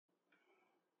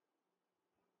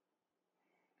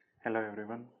Hello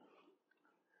everyone,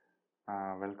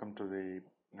 welcome to the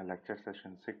lecture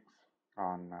session 6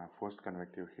 on forced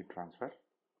convective heat transfer.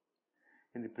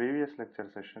 In the previous lecture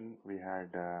session we had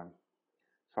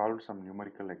solved some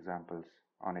numerical examples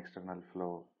on external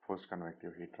flow forced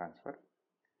convective heat transfer.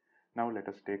 Now let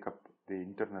us take up the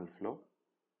internal flow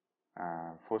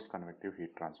forced convective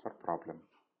heat transfer problem.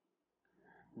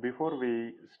 Before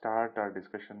we start our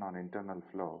discussion on internal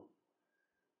flow,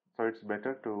 so it's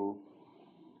better to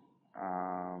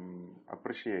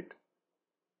appreciate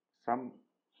some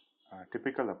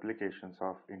typical applications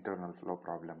of internal flow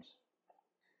problems.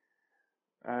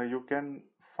 You can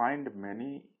find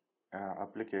many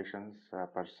applications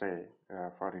per se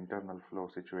for internal flow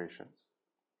situations.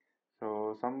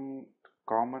 So some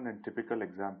common and typical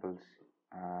examples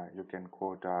you can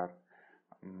quote are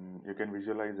you can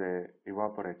visualize a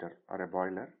evaporator or a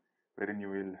boiler wherein you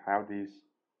will have these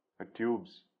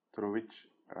tubes through which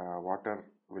water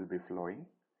will be flowing,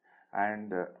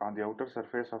 and on the outer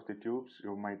surface of the tubes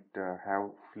you might have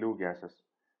flue gases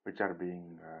which are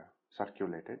being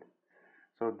circulated.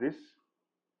 So this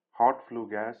hot flue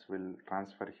gas will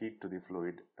transfer heat to the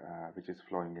fluid which is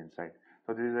flowing inside.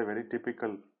 So this is a very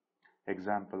typical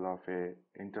example of a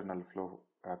internal flow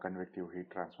convective heat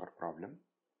transfer problem.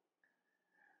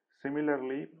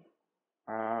 Similarly,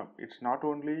 it's not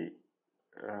only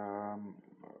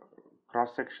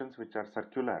cross sections which are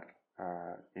circular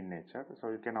in nature. So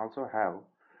you can also have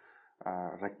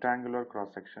rectangular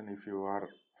cross section if you are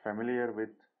familiar with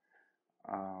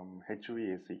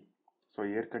HVAC. So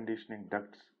air conditioning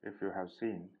ducts, if you have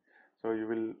seen, so you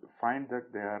will find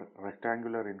that they are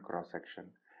rectangular in cross section,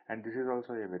 and this is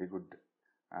also a very good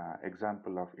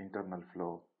example of internal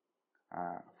flow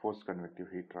forced convective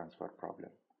heat transfer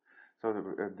problem. So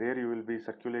there you will be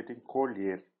circulating cold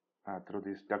air through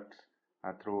these ducts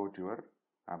throughout your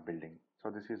building. So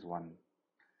this is one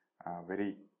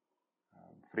very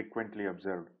frequently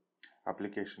observed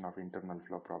application of internal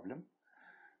flow problem.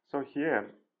 So here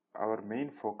our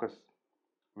main focus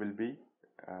will be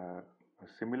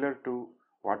similar to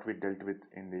what we dealt with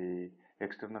in the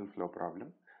external flow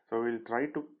problem. So we will try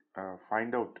to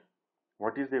find out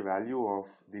what is the value of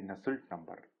the Nusselt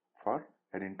number for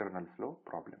an internal flow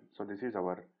problem. So this is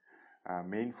our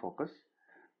main focus.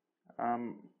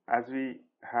 As we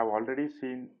have already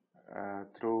seen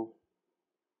through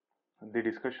the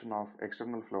discussion of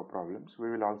external flow problems,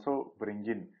 we will also bring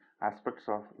in aspects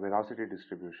of velocity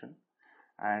distribution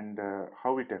and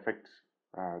how it affects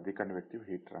the convective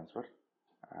heat transfer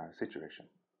situation.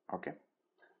 Okay.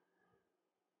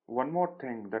 One more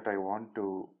thing that I want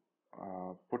to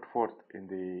put forth in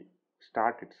the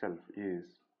start itself is,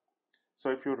 so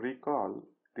if you recall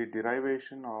the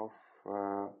derivation of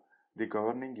the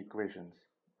governing equations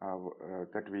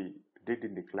that we did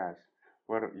in the class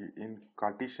were in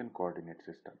Cartesian coordinate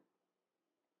system.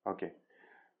 Okay.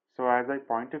 So as I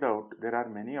pointed out, there are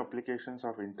many applications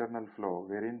of internal flow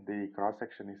wherein the cross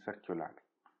section is circular.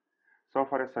 So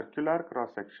for a circular cross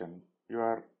section,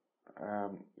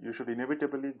 you should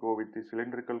inevitably go with the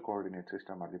cylindrical coordinate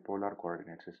system or the polar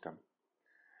coordinate system.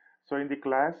 So in the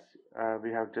class,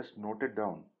 we have just noted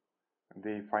down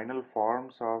the final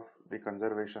forms of the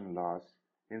conservation laws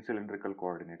in cylindrical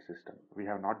coordinate system. We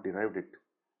have not derived it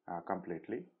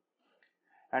completely.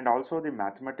 And also the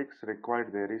mathematics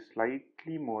required there is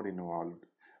slightly more involved.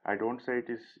 I don't say it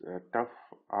is tough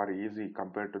or easy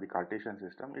compared to the Cartesian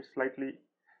system. It's slightly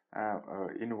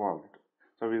involved.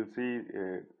 So we'll see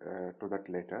to that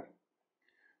later.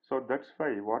 So that's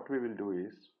why what we will do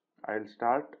is, I'll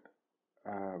start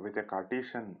with a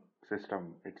Cartesian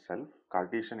system itself,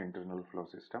 Cartesian internal flow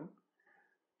system.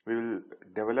 We will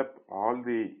develop all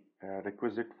the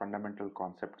requisite fundamental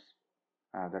concepts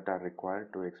that are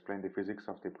required to explain the physics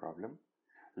of the problem.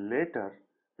 Later,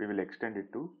 we will extend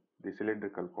it to the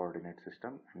cylindrical coordinate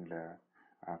system and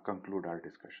conclude our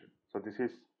discussion. So this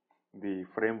is the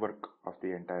framework of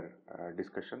the entire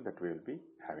discussion that we will be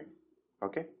having.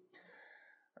 Okay.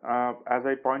 As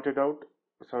I pointed out,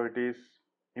 so it is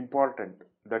important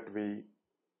that we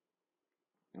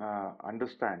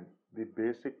understand the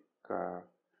basic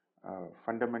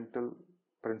fundamental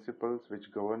principles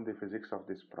which govern the physics of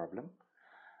this problem,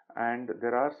 and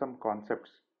there are some concepts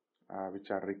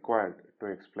which are required to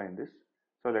explain this.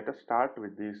 So let us start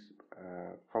with these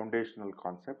foundational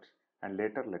concepts, and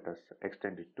later let us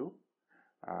extend it to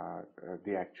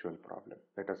the actual problem.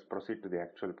 Let us proceed to the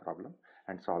actual problem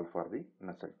and solve for the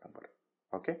Nusselt number.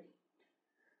 Okay.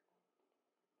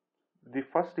 The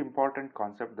first important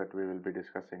concept that we will be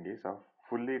discussing is of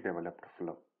fully developed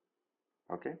flow.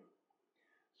 Okay.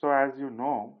 So as you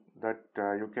know that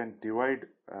you can divide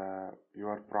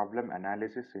your problem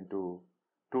analysis into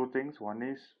two things. One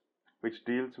is which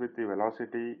deals with the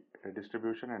velocity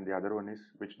distribution, and the other one is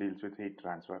which deals with heat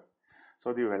transfer.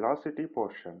 So the velocity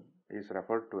portion is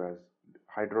referred to as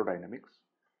hydrodynamics,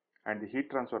 and the heat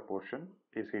transfer portion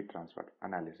is heat transfer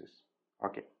analysis.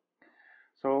 Okay.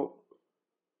 So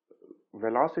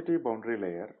velocity boundary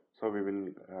layer, so we will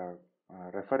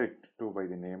refer it to by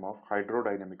the name of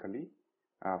hydrodynamically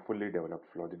fully developed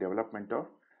flow. The development of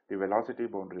the velocity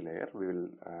boundary layer, we will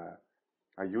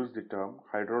use the term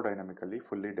hydrodynamically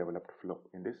fully developed flow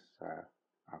in this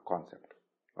concept.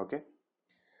 Okay.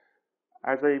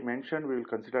 As I mentioned, we will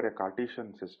consider a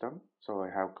Cartesian system. So I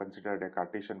have considered a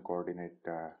Cartesian coordinate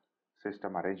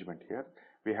system arrangement here.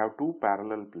 We have two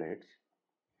parallel plates,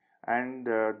 and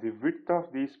the width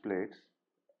of these plates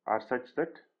are such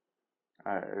that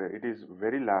it is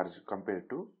very large compared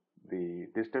to the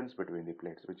distance between the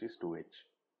plates, which is 2h.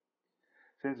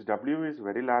 Since W is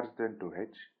very large than 2h,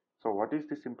 so what is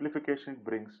the simplification it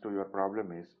brings to your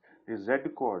problem is the z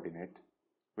coordinate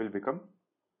will become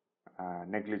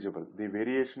negligible. The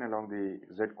variation along the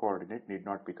z coordinate need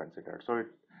not be considered. So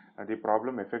the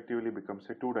problem effectively becomes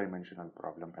a two-dimensional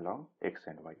problem along x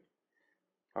and y.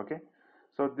 Okay.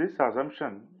 So this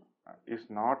assumption is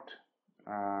not,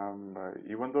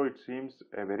 even though it seems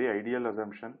a very ideal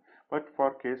assumption, but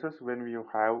for cases when you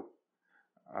have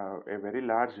a very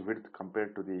large width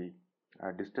compared to the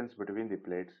distance between the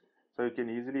plates, so you can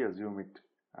easily assume it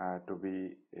to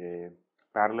be a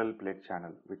parallel plate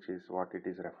channel, which is what it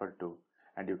is referred to,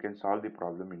 and you can solve the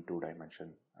problem in two-dimension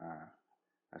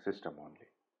system only.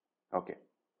 Okay.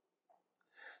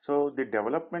 So the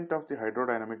development of the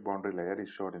hydrodynamic boundary layer is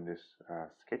shown in this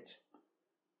sketch.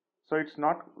 So it's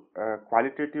not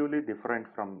qualitatively different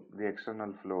from the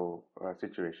external flow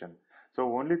situation.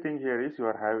 So only thing here is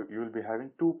you will be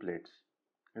having two plates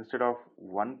instead of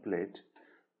one plate.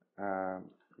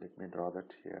 Let me draw that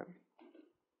here.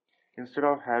 Instead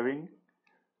of having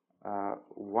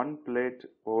one plate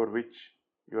over which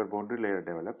your boundary layer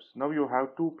develops, now you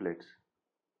have two plates,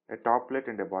 a top plate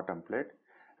and a bottom plate,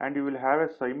 and you will have a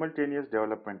simultaneous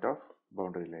development of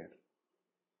boundary layer.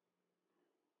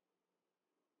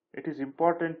 It is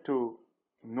important to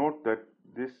note that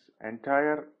this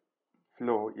entire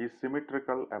flow is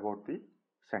symmetrical about the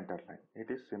center line.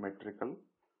 It is symmetrical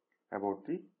about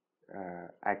the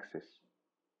axis.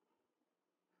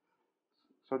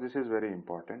 So this is very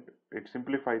important. It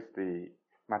simplifies the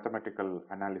mathematical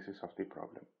analysis of the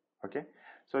problem. Okay.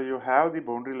 So you have the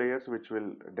boundary layers which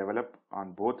will develop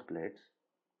on both plates,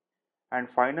 and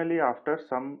finally after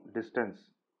some distance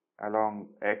along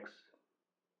x,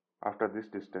 after this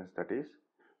distance, that is,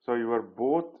 so your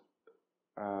both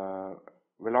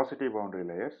velocity boundary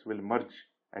layers will merge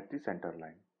at the center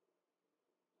line.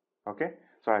 Okay.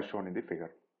 So as shown in the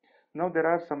figure. Now there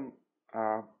are some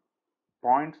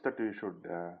points that we should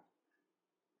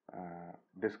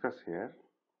discuss here.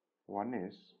 One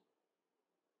is,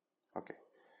 okay,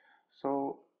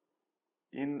 so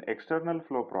in external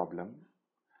flow problem,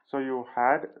 so you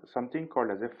had something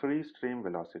called as a free stream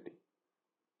velocity.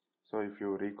 So if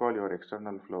you recall your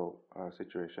external flow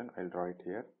situation, I'll draw it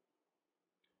here.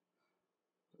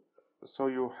 So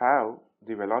you have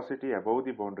the velocity above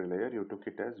the boundary layer, you took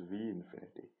it as V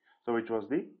infinity, so which was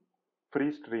the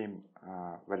free stream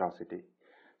velocity.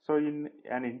 So in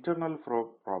an internal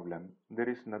flow problem, there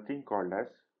is nothing called as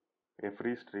a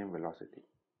free stream velocity,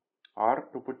 or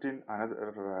to put in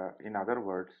other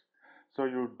words, so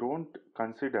you don't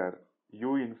consider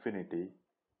u infinity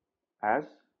as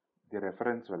the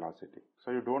reference velocity. So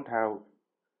you don't have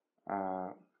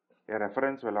a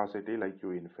reference velocity like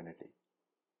u infinity.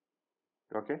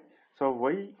 Okay. So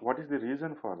what is the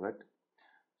reason for that?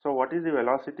 So what is the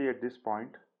velocity at this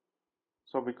point?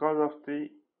 So because of the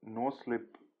no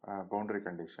slip boundary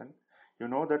condition, you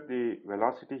know that the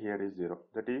velocity here is 0.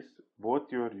 That is, both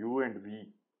your u and v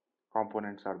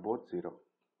components are both 0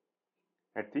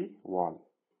 at the wall.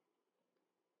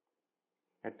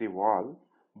 At the wall,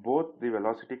 both the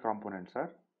velocity components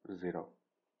are 0.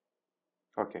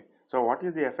 Okay. So what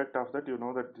is the effect of that? You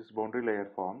know that this boundary layer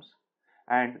forms,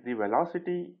 and the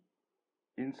velocity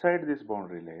inside this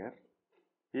boundary layer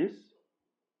is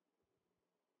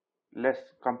less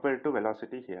compared to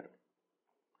velocity here.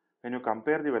 When you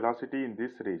compare the velocity in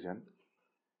this region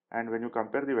and when you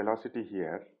compare the velocity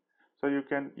here, so you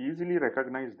can easily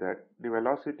recognize that the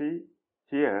velocity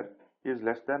here is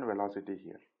less than velocity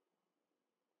here.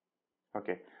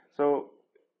 Okay. So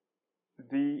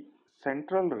the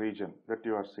central region that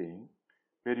you are seeing,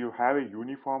 where you have a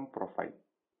uniform profile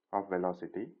of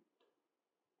velocity,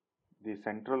 the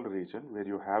central region where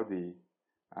you have the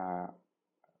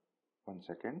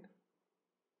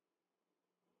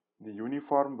the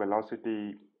uniform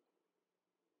velocity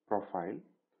profile,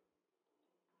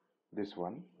 this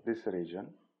one, this region.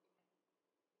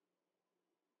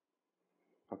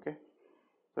 Okay,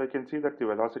 so you can see that the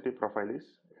velocity profile is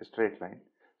a straight line,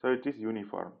 so it is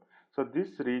uniform. So this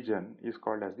region is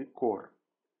called as the core.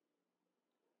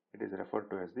 It is referred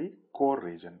to as the core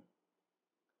region,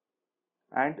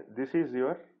 and this is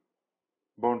your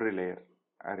boundary layer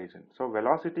region. So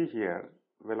velocity here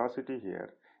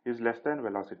is less than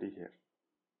velocity here.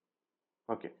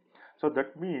 Okay, so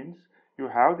that means you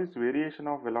have this variation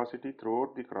of velocity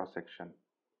throughout the cross section.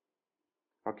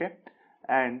 Okay,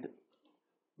 and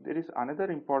there is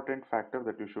another important factor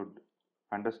that you should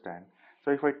understand.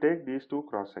 So if I take these two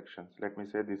cross sections, let me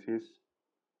say this is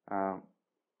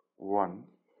 1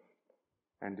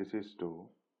 and this is 2.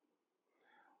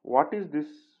 What is this?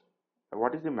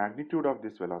 What is the magnitude of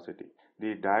this velocity?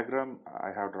 The diagram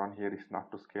I have drawn here is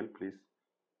not to scale, please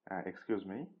excuse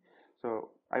me.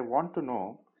 So I want to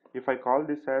know, if I call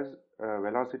this as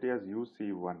velocity as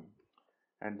uc1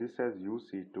 and this as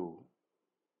uc2,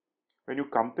 when you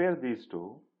compare these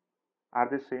two, are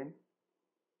they same?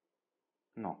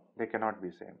 No, they cannot be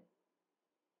same.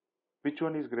 Which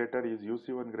one is greater? Is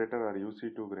uc1 greater or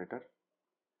uc2 greater?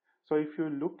 So if you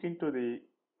look into the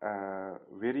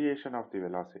variation of the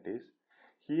velocities,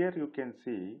 here you can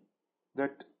see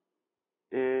that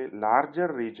a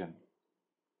larger region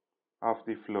of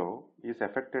the flow is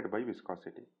affected by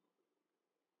viscosity.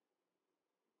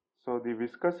 So the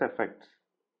viscous effects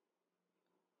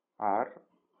are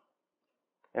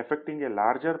affecting a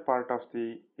larger part of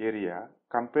the area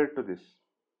compared to this.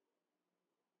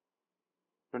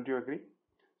 Don't you agree?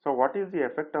 So what is the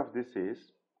effect of this is,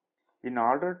 in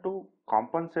order to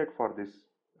compensate for this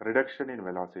reduction in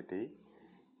velocity,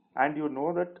 and you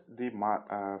know that the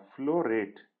flow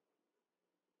rate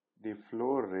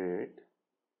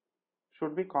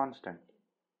should be constant.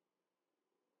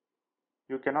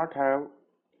 You cannot have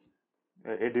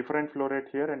a different flow rate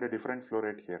here and a different flow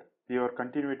rate here. Your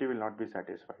continuity will not be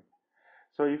satisfied.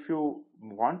 So if you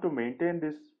want to maintain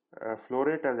this flow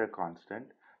rate as a constant,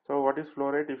 so what is flow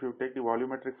rate? If you take the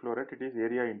volumetric flow rate, it is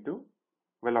area into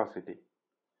velocity.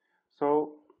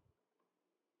 So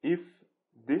if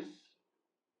this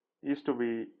is to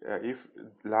be, if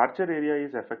larger area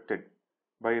is affected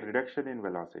by reduction in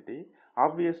velocity,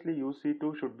 obviously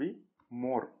UC2 should be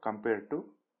more compared to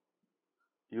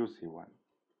UC1.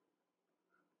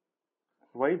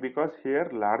 Why? Because here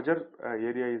larger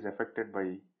area is affected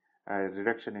by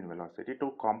reduction in velocity.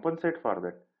 To compensate for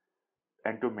that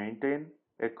and to maintain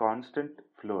a constant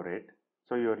flow rate,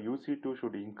 so your UC2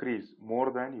 should increase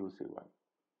more than UC1.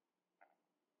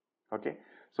 Okay,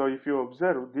 so if you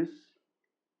observe, this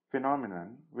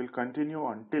phenomenon will continue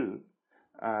until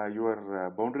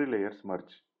your boundary layers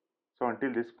merge. So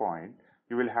until this point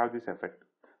you will have this effect.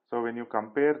 So when you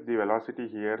compare the velocity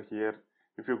here,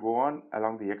 if you go on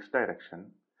along the x direction,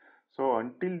 so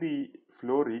until the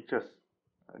flow reaches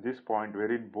this point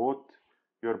wherein both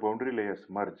your boundary layers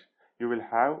merge, you will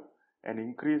have an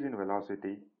increase in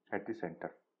velocity at the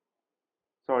center.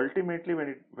 So ultimately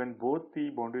when both the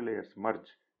boundary layers merge,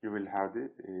 you will have the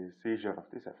seizure of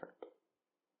this effect.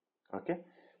 Okay,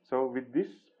 so with this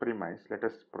premise, let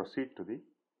us proceed to the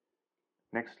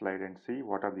next slide and see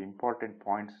what are the important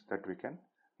points that we can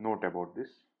note about this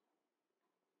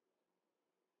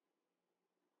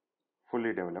fully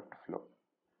developed flow.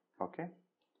 Okay,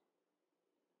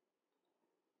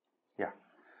 yeah.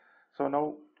 So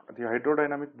now the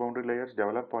hydrodynamic boundary layers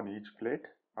develop on each plate,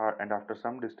 and after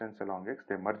some distance along x,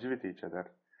 they merge with each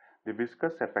other. The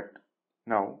viscous effect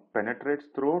now penetrates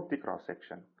throughout the cross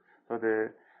section. So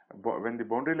when the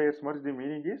boundary layers merge, the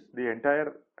meaning is the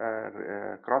entire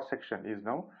cross section is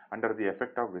now under the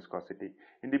effect of viscosity.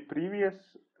 In the previous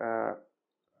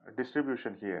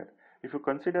distribution here, if you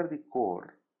consider the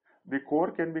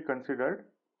core can be considered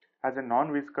as a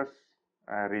non-viscous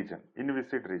region,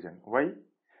 inviscid region. Why?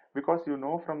 Because you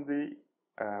know from the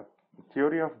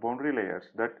theory of boundary layers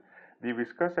that the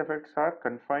viscous effects are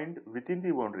confined within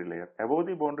the boundary layer. Above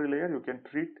the boundary layer, you can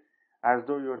treat as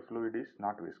though your fluid is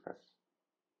not viscous.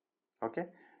 Okay,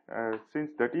 since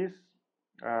that is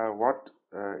what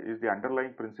is the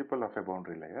underlying principle of a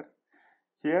boundary layer,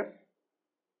 here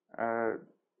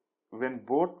when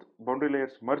both boundary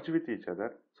layers merge with each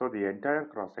other, so the entire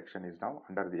cross section is now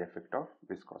under the effect of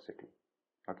viscosity.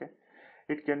 Okay,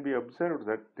 it can be observed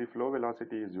that the flow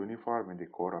velocity is uniform in the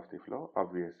core of the flow,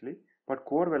 obviously, but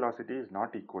core velocity is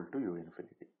not equal to u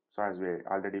infinity. So as we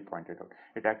already pointed out,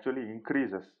 it actually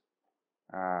increases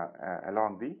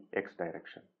along the x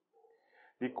direction.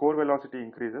 The core velocity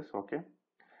increases. Okay,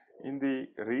 In the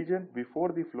region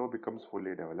before the flow becomes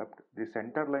fully developed, the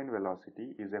center line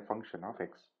velocity is a function of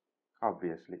x.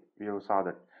 Obviously, you saw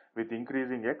that with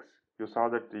increasing x, you saw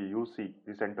that the UC,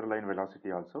 the center line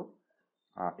velocity also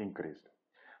increased.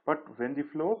 But when the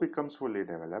flow becomes fully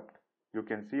developed, you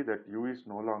can see that u is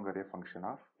no longer a function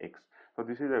of x. So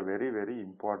this is a very, very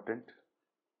important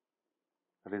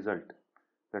result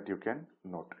that you can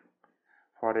note.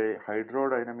 For a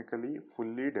hydrodynamically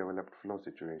fully developed flow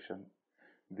situation,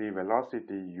 the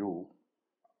velocity u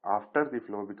after the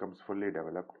flow becomes fully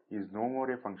developed is no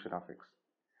more a function of x.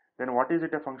 Then what is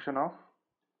it a function of?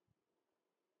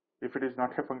 If it is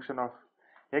not a function of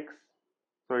x,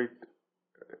 so it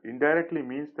indirectly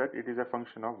means that it is a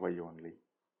function of y only.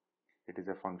 It is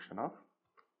a function of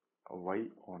y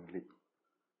only.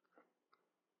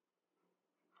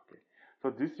 Okay. So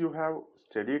this you have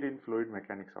studied in fluid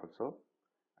mechanics also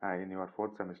in your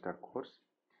 4th semester course.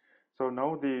 So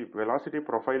now the velocity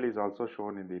profile is also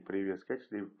shown in the previous sketch.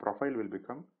 The profile will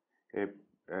become a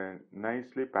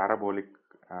nicely parabolic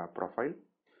profile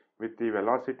with the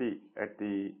velocity at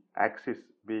the axis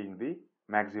being the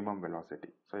maximum velocity.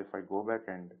 So if I go back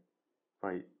and if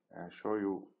I show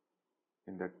you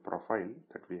in that profile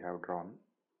that we have drawn,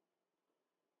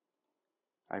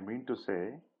 I mean to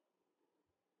say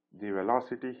the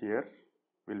velocity here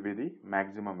will be the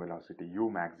maximum velocity, u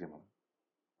maximum.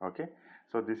 Okay,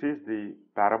 so this is the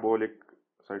parabolic,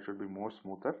 so it should be more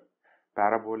smoother,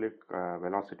 parabolic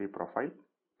velocity profile.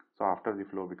 So after the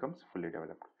flow becomes fully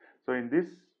developed. So in this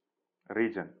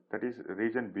region, that is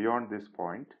region beyond this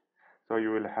point, so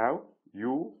you will have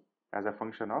u as a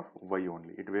function of y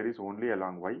only. It varies only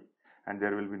along y and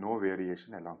there will be no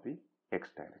variation along the x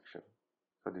direction.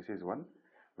 So this is one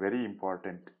very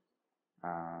important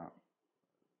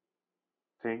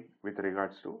thing with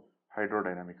regards to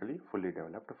hydrodynamically fully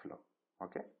developed flow.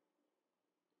 Okay.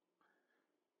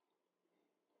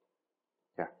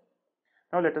 Yeah.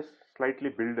 Now let us slightly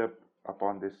build up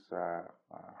upon this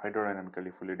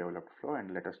hydrodynamically fully developed flow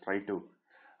and let us try to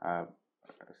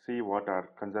see what our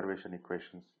conservation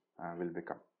equations will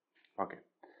become. Okay.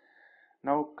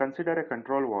 Now consider a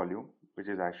control volume which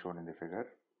is as shown in the figure.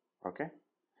 Okay.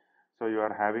 So you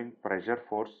are having pressure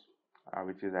force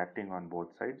which is acting on both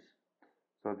sides.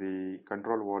 So the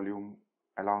control volume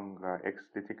along x,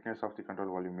 the thickness of the control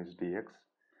volume is dx.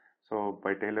 So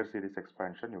by Taylor series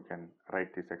expansion, you can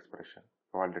write this expression.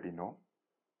 You already know.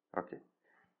 Okay.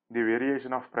 The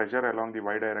variation of pressure along the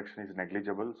y direction is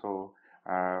negligible. So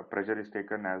pressure is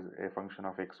taken as a function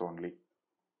of x only.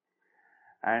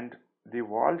 And the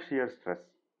wall shear stress.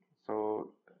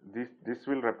 So this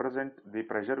will represent, the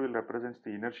pressure will represent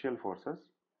the inertial forces,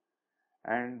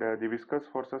 and the viscous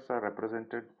forces are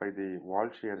represented by the wall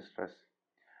shear stress.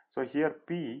 So here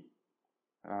P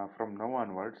from now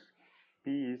onwards,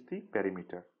 P is the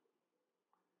perimeter.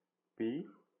 P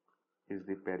is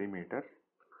the perimeter.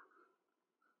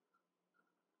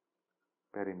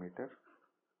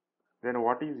 Then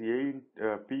what is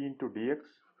P into dx?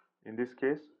 In this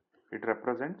case, it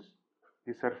represents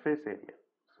the surface area.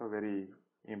 So very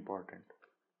important.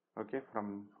 Okay,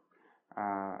 from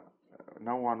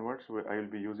now onwards, I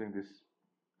will be using this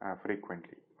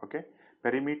frequently. Okay,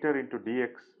 perimeter into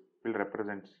dx will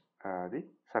represent the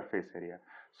surface area.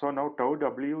 So now tau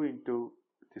w into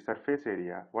the surface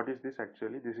area, what is this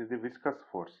actually? This is the viscous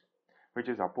force which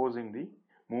is opposing the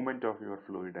movement of your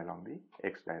fluid along the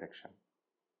x direction.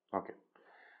 Okay,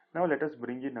 now let us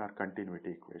bring in our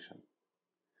continuity equation.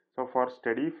 So for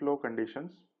steady flow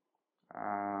conditions,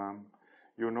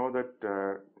 you know that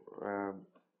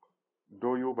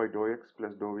dou u by dou x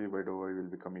plus dou v by dou y will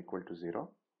become equal to 0.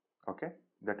 Okay,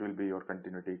 that will be your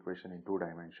continuity equation in 2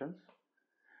 dimensions.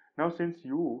 Now since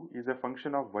u is a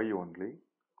function of y only,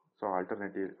 so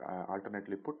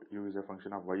alternately put, u is a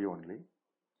function of y only.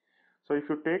 So if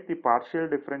you take the partial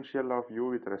differential of u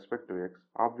with respect to x,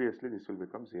 obviously this will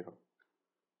become 0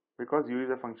 because u is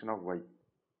a function of y.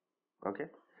 Okay,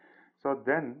 so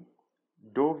then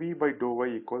dou v by dou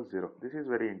y equals 0. This is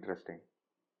very interesting.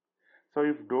 So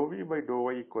if dou v by dou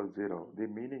y equals 0, the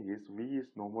meaning is v is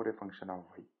no more a function of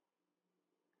y.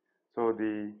 So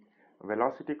the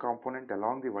velocity component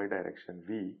along the y direction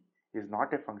v is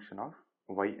not a function of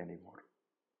y anymore.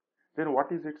 Then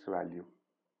what is its value?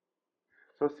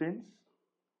 So since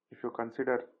if you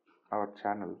consider our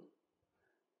channel,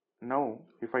 now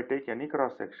if I take any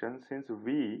cross section, since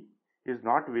v is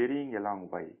not varying along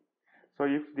y, so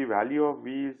if the value of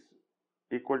v is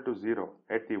equal to 0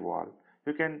 at the wall,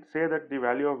 you can say that the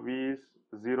value of v is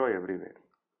 0 everywhere.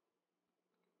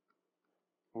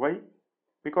 Why?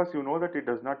 Because you know that it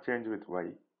does not change with y.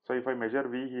 So if I measure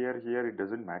v here, it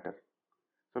doesn't matter.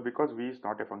 So because v is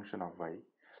not a function of y,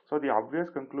 So the obvious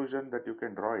conclusion that you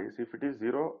can draw is if it is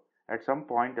 0 at some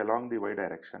point along the y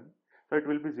direction, so it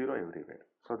will be 0 everywhere.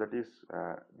 So that is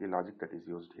the logic that is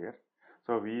used here.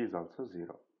 So v is also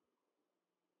 0.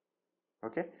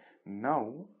 Okay.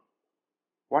 Now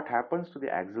what happens to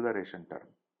the acceleration term?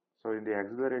 So in the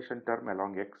acceleration term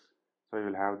along x, so you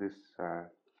will have this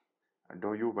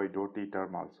dou u by dou t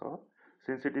term also.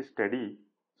 Since it is steady,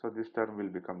 so this term will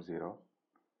become 0.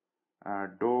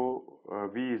 Dou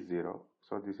v is 0,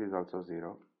 so this is also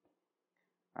 0.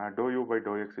 Dou u by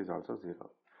dou x is also 0.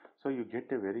 So you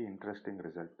get a very interesting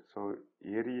result. So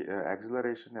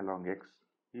acceleration along x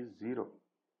is 0.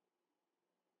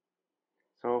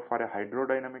 So for a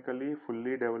hydrodynamically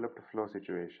fully developed flow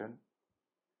situation,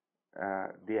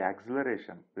 the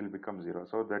acceleration will become 0.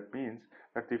 So that means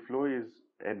that the flow is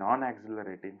a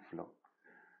non-accelerating flow.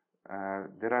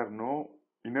 There are no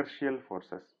inertial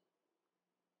forces.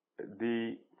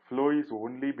 The flow is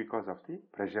only because of the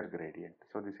pressure gradient.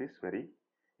 So this is very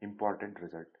important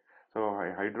result. So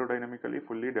a hydrodynamically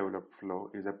fully developed flow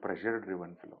is a pressure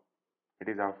driven flow. It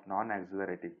is of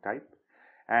non-accelerating type,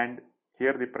 and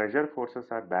here the pressure forces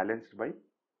are balanced by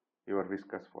your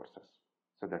viscous forces.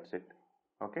 So that's it.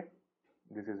 Okay,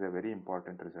 this is a very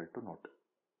important result to note.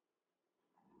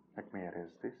 Let me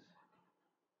erase this.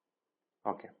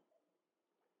 Okay,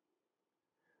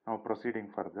 now proceeding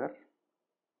further.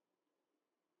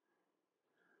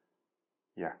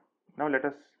 Yeah, now let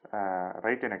us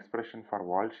write an expression for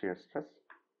wall shear stress.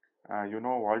 You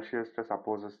know, wall shear stress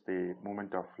opposes the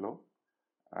moment of flow.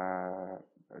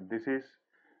 This is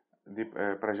the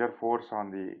pressure force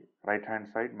on the right hand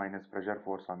side minus pressure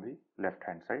force on the left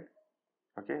hand side.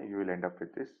 Okay, you will end up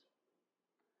with this.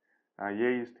 A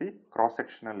is the cross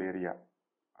sectional area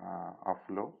of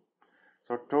flow.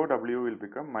 So tau W will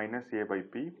become minus A by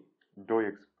P dou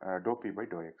x, dou P by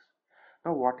dou x.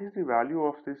 Now what is the value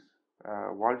of this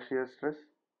wall shear stress?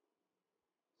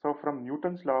 So from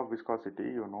Newton's law of viscosity,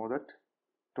 you know that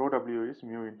tau W is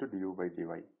mu into du by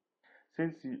dy.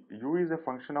 Since u is a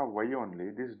function of y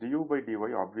only, this du by dy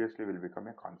obviously will become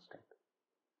a constant.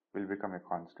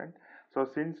 So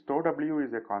since tau W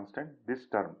is a constant, this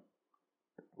term,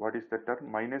 what is the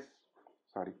term? Minus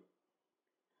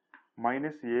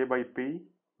A by P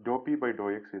dou P by dou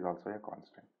x is also a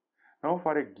constant. Now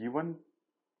for a given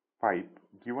pipe,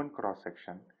 given cross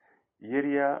section,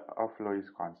 area of flow is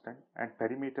constant and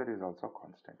perimeter is also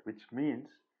constant, which means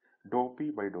dou P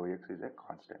by dou x is a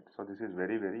constant. So this is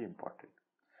very, very important.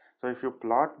 So if you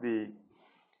plot the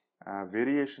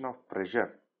variation of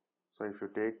pressure, so if you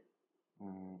take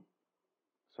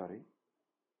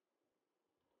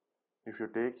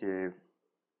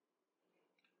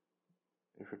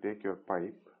if you take your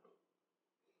pipe,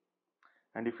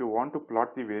 and if you want to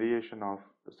plot the variation of,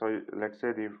 so let's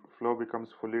say the flow becomes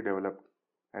fully developed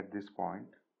at this point,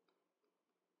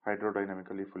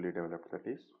 hydrodynamically fully developed, that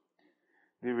is,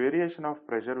 the variation of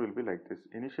pressure will be like this.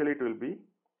 Initially it will be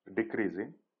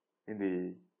decreasing in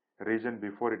the region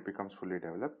before it becomes fully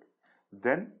developed,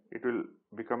 then it will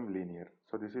become linear.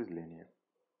 So this is linear.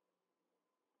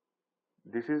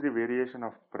 This is the variation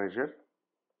of pressure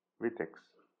with x.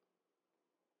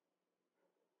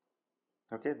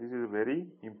 Okay, this is very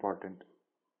important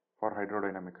for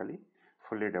hydrodynamically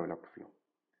fully developed flow.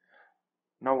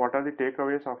 Now what are the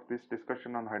takeaways of this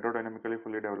discussion on hydrodynamically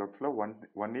fully developed flow?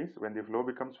 One is when the flow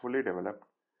becomes fully developed,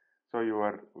 so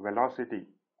your velocity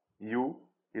u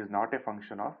is not a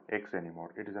function of x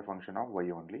anymore, it is a function of y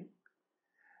only,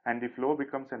 and the flow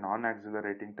becomes a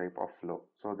non-accelerating type of flow,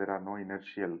 so there are no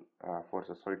inertial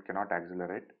forces, so it cannot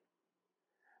accelerate,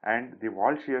 and the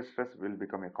wall shear stress will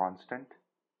become a constant,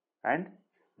 and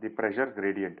the pressure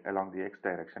gradient along the x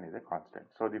direction is a constant.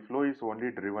 So the flow is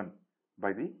only driven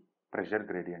by the pressure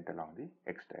gradient along the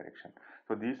x direction.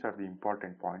 So these are the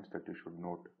important points that you should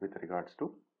note with regards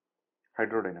to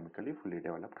hydrodynamically fully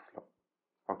developed flow.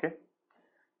 Okay,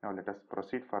 now let us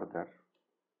proceed further.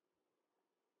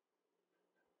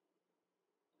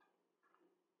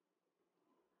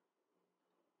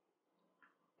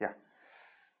 Yeah,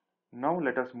 now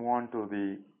let us move on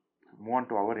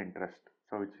to our interest,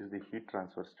 so which is the heat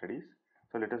transfer studies.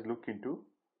 So let us look into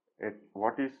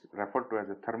what is referred to as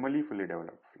a thermally fully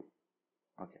developed flow.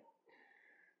 Okay,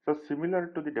 so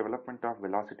similar to the development of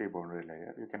velocity boundary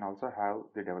layer, you can also have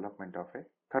the development of a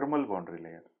thermal boundary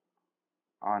layer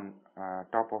on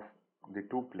top of the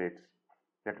two plates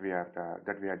that we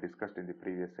had discussed in the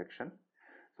previous section.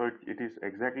 So it is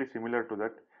exactly similar to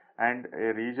that, and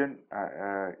a region,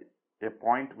 a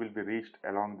point will be reached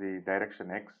along the direction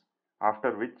x,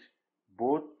 after which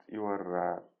both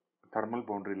your thermal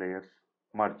boundary layers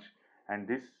merge, and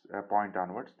this point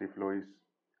onwards the flow is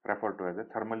referred to as a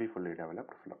thermally fully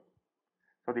developed flow.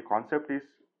 So the concept is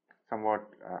somewhat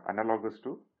analogous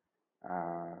to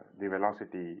the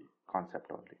velocity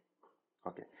concept only.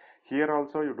 Okay, here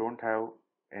also you don't have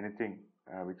anything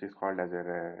which is called as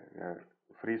a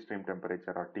free stream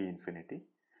temperature or T infinity.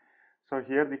 So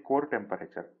here the core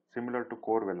temperature, similar to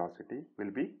core velocity,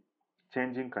 will be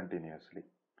changing continuously,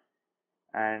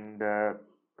 and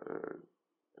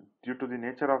due to the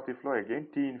nature of the flow, again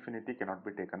T infinity cannot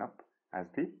be taken up as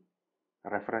the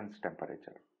reference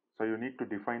temperature. So you need to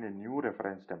define a new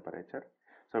reference temperature,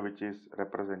 so which is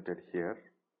represented here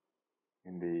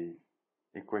in the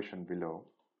equation below.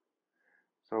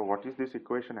 So what is this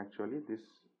equation actually? This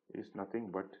is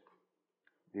nothing but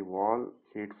the wall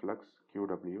heat flux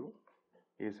QW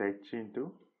is H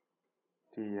into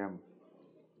Tm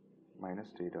minus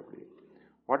Tw.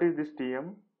 What is this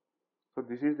Tm? So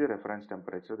this is the reference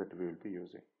temperature that we will be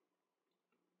using.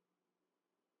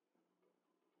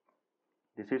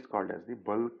 This is called as the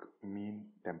bulk mean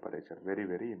temperature. Very,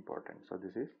 very important. So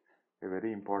this is a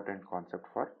very important concept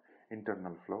for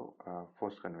internal flow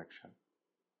forced convection.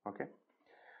 Okay.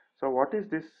 So what is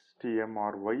this Tm,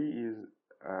 or why is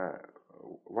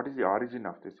what is the origin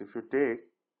of this? If you take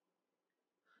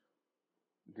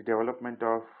the development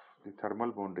of the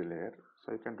thermal boundary layer,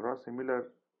 so you can draw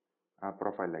similar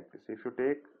profile like this. If you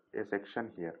take a section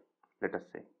here, let us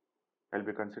say, I'll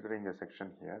be considering a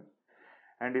section here,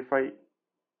 and if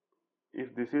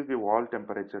this is the wall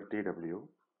temperature Tw,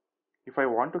 if I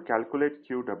want to calculate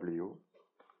Qw,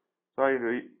 so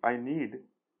I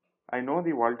know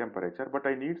the wall temperature, but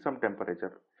I need some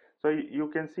temperature. So you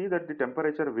can see that the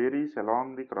temperature varies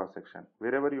along the cross section.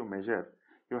 Wherever you measure,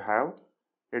 you have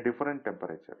a different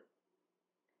temperature.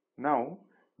 Now,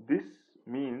 this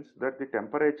means that the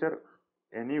temperature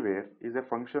anywhere is a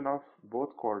function of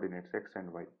both coordinates x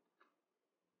and y.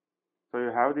 So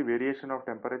you have the variation of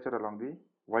temperature along the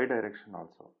y direction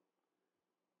also.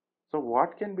 So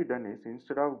what can be done is,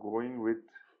 instead of going with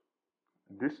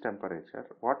this temperature,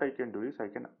 what I can do is I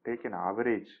can take an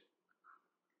average.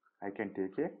 I can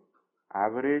take a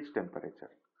average temperature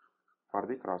for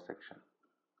the cross section.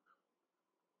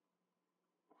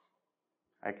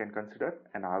 I can consider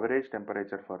an average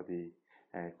temperature for the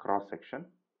cross section,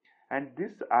 and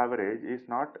this average is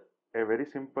not a very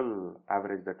simple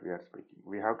average that we are speaking.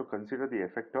 We have to consider the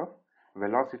effect of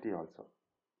velocity also.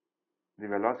 The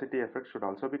velocity effect should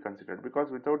also be considered, because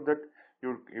without that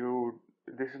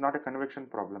this is not a convection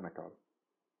problem at all.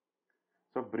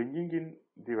 So bringing in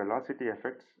the velocity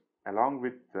effects along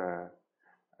with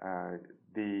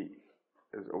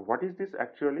what is this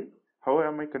actually? How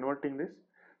am I converting this?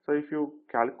 So if you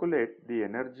calculate the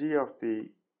energy of the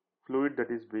fluid that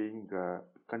is being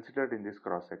considered in this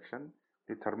cross section,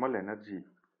 the thermal energy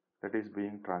that is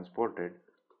being transported,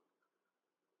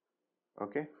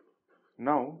 okay,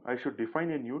 now I should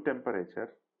define a new temperature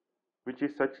which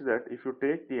is such that if you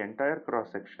take the entire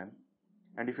cross section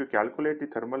and if you calculate the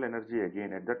thermal energy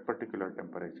again at that particular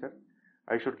temperature,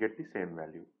 I should get the same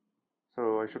value.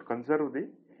 So I should conserve the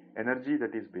energy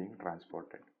that is being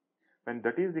transported. When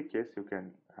that is the case, you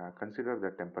can consider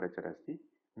the temperature as the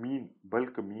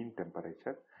bulk mean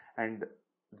temperature, and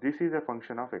this is a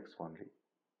function of x only.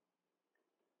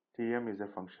 Tm is a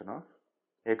function of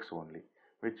x only,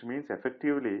 which means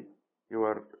effectively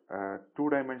your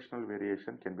two-dimensional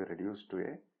variation can be reduced to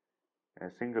a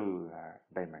single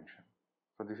dimension.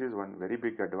 So this is one very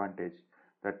big advantage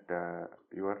that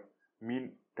your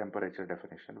mean temperature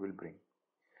definition will bring.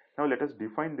 Now let us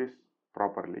define this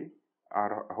properly,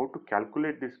 or how to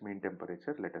calculate this mean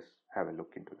temperature. Let us have a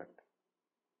look into that.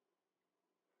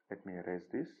 Let me erase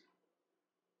this.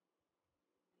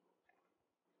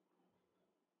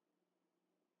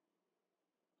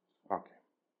 Okay.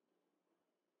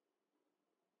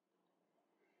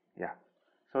 Yeah.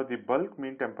 So the bulk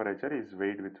mean temperature is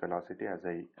weighed with velocity, as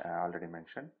I already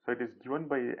mentioned. So it is given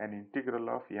by an integral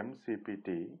of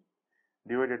mCpt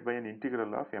divided by an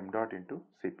integral of m dot into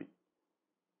Cp.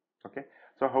 Okay.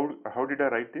 So how did I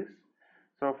write this?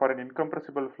 So for an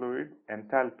incompressible fluid,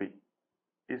 enthalpy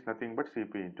is nothing but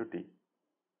Cp into T.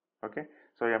 Okay.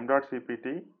 So m dot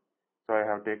Cpt, so I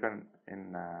have taken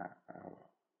in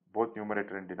both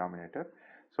numerator and denominator.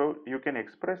 So you can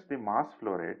express the mass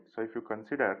flow rate. So if you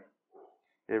consider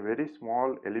a very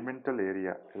small elemental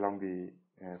area along the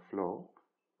flow,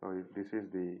 so if this is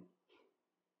the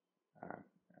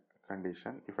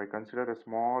condition, if I consider a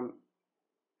small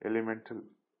elemental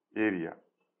area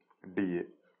dA,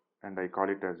 and I call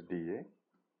it as dA,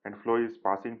 and flow is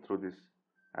passing through this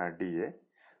dA,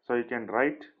 so you can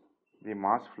write the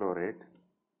mass flow rate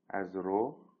as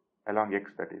rho along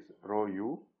x, that is rho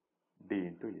u d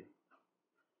into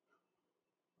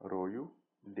A. rho u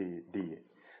dA.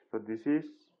 So this is,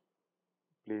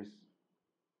 please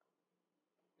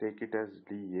take it as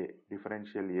dA,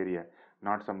 differential area,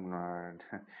 not some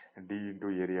d into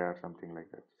area or something like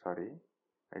that. Sorry,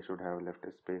 I should have left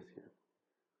a space here.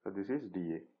 So this is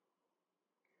dA.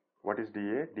 What is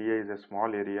dA? dA is a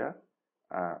small area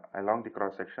along the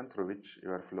cross section through which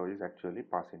your flow is actually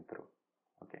passing through.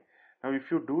 Okay. Now if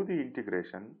you do the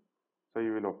integration, so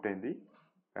you will obtain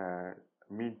the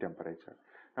mean temperature.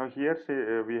 Now here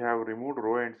say we have removed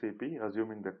rho and Cp,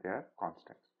 assuming that they are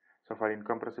constants. So for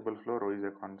incompressible flow, rho is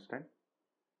a constant,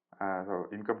 so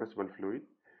incompressible fluid,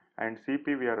 and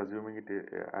Cp we are assuming it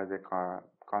as a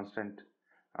constant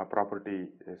property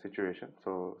situation.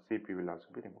 So Cp will also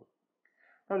be removed.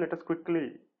 Now let us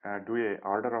quickly do a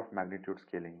order of magnitude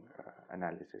scaling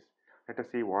analysis. Let us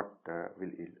see what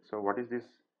will yield. So what is this?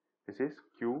 This is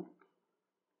Q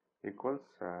equals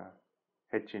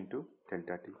H into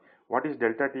delta T. What is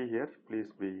delta T here? Please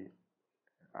be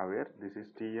aware. This is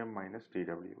Tm minus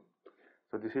Tw.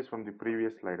 So this is from the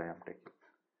previous slide I am taking.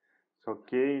 So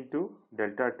K into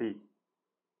delta T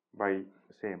by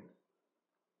same,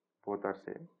 both are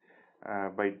same,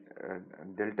 by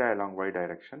delta along y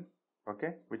direction,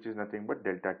 okay, which is nothing but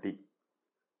delta T,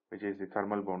 which is the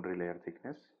thermal boundary layer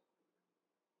thickness.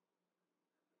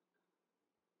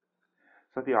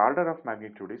 So the order of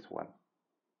magnitude is 1.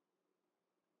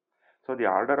 So the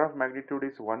order of magnitude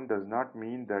is 1 does not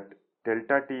mean that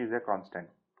delta T is a constant.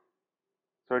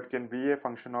 So it can be a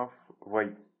function of y.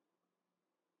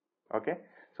 Okay.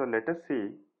 So let us see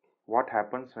what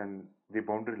happens when the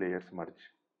boundary layers merge.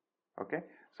 Okay.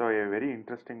 So a very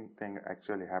interesting thing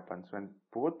actually happens when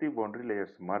both the boundary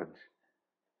layers merge.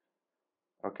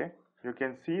 Okay. You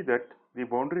can see that the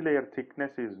boundary layer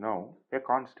thickness is now a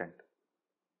constant.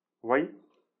 Why?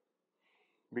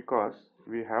 Because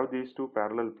we have these two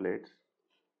parallel plates.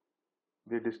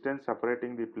 The distance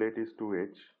separating the plate is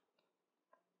 2h.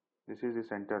 This is the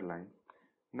center line.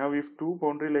 Now if two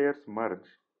boundary layers merge,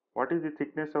 what is the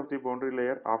thickness of the boundary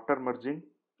layer after merging?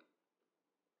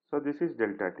 So this is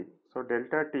delta T. So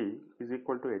delta T is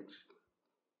equal to h.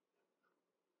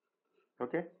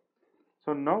 Okay.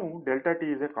 So now delta T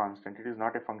is a constant. It is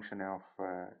not a function of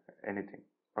anything.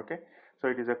 Okay. So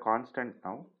it is a constant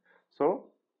now. So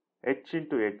h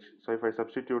into h. So if I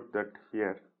substitute that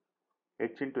here,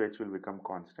 h into h will become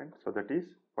constant. So that is,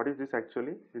 what is this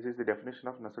actually? This is the definition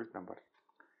of Nusselt number.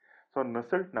 So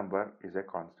Nusselt number is a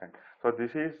constant. So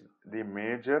this is the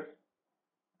major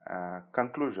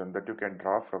conclusion that you can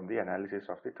draw from the analysis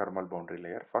of the thermal boundary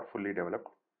layer for fully developed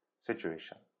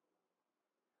situation.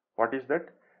 What is that?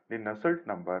 The Nusselt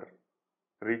number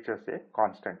reaches a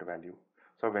constant value.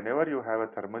 So whenever you have a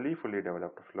thermally fully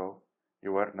developed flow,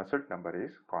 your Nusselt number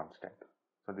is constant.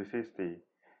 So this is the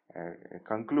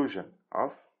conclusion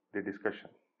of the discussion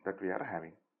that we are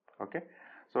having. Okay.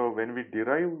 So when we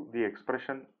derive the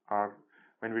expression, or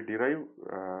when we derive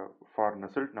for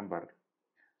Nusselt number,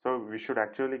 so we should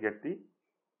actually get the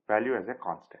value as a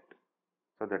constant.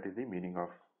 So that is the meaning of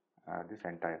this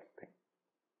entire thing.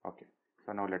 Okay.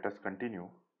 So now let us continue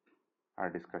our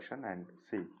discussion and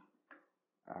see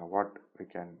what we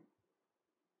can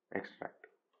extract.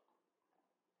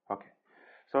 Okay.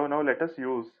 So now let us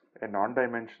use a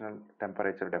non-dimensional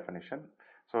temperature definition.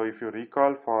 So if you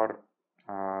recall, for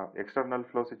external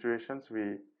flow situations,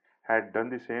 we had done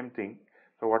the same thing.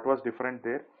 So what was different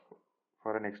there?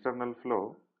 For an external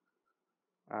flow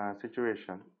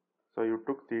situation, so you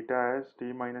took theta as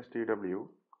T minus Tw.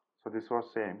 So this was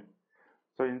same.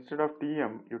 So instead of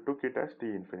Tm, you took it as T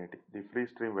infinity. The free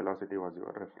stream velocity was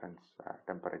your reference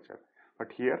temperature.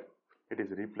 But here it is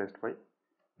replaced by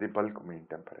the bulk mean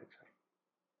temperature.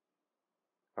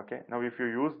 Okay. Now if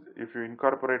you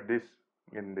incorporate this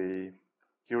in the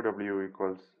Qw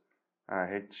equals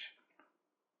H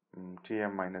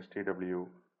Tm minus Tw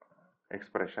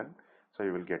expression, so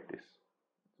you will get this.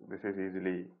 This is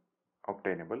easily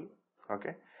obtainable.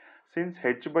 Okay. Since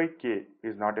h by k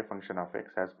is not a function of x,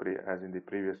 as in the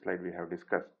previous slide we have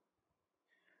discussed,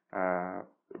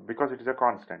 because it is a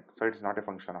constant, so it is not a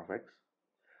function of x.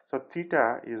 So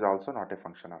theta is also not a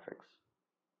function of x.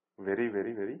 Very,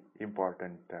 very, very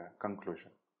important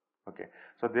conclusion. Okay.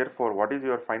 So therefore, what is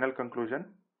your final conclusion?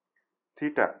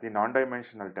 Theta, the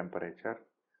non-dimensional temperature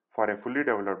for a fully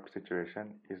developed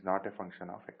situation, is not a function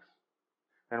of x.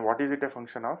 Then what is it a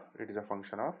function of? It is a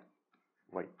function of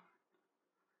y.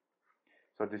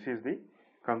 So this is the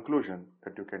conclusion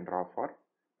that you can draw for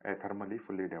a thermally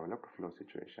fully developed flow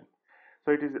situation.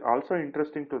 So it is also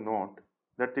interesting to note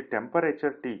that the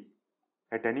temperature T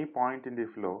at any point in the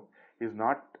flow is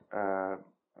not a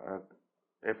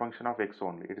function of x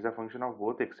only. It is a function of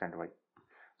both x and y.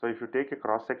 So if you take a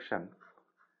cross section,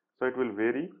 so it will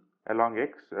vary along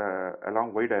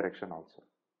along y direction also,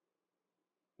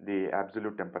 the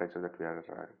absolute temperature that we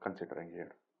are considering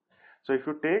here. So if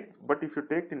you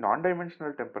take the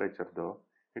non-dimensional temperature though,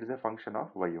 it is a function of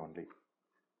y only.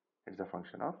 It is a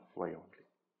function of y only.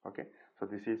 Okay, so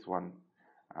this is one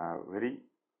very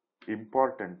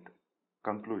important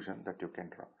conclusion that you can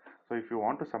draw. So if you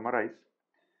want to summarize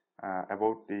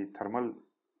about the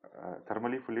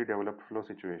thermally fully developed flow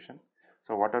situation,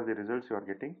 so what are the results you are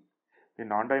getting? The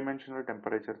non-dimensional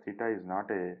temperature theta is not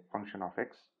a function of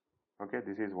x. Okay,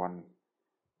 this is one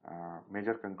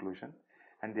major conclusion.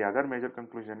 And the other major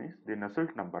conclusion is the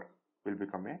Nusselt number will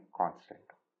become a constant.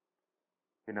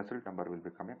 The Nusselt number will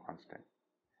become a constant.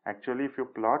 Actually, if you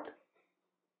plot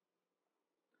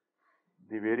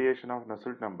the variation of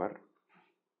Nusselt number,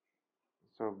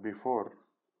 so before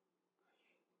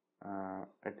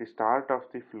at the start of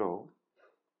the flow,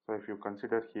 so if you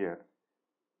consider here,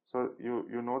 so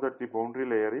you know that the boundary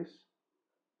layer is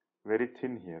very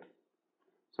thin here.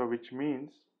 So which means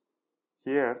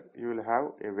here you will have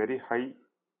a very high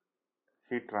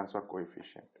heat transfer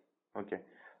coefficient. Okay,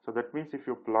 so that means if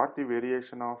you plot the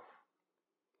variation of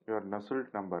your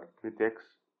Nusselt number with x,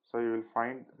 so you will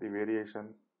find the variation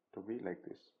to be like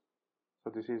this.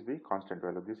 So this is the constant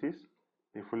value. This is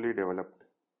the fully developed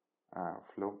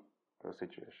flow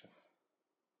situation.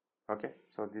 Okay,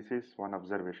 so this is one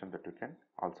observation that you can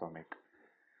also make.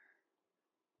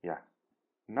 Yeah.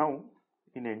 Now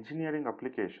in engineering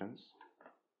applications,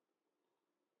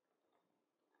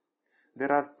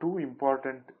 there are two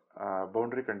important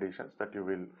boundary conditions that you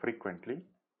will frequently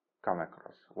come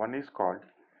across. One is called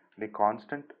the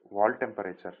constant wall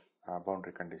temperature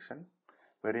boundary condition,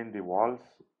 wherein the walls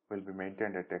will be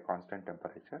maintained at a constant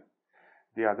temperature.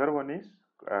 The other one is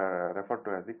referred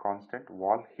to as the constant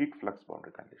wall heat flux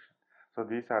boundary condition. So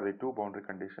these are the two boundary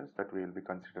conditions that we will be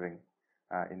considering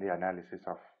in the analysis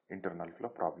of internal flow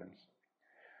problems.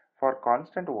 For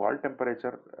constant wall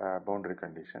temperature boundary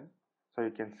condition, so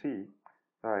you can see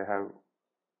I have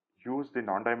used the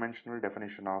non-dimensional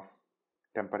definition of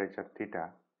temperature theta.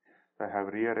 So I have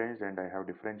rearranged and I have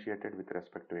differentiated with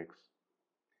respect to x.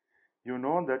 You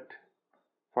know that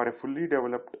for a fully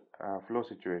developed flow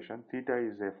situation, theta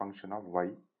is a function of y.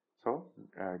 So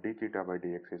d theta by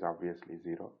dx is obviously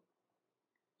 0.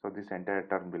 So this entire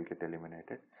term will get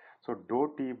eliminated. So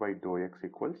dou t by dou x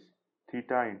equals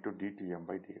theta into dTm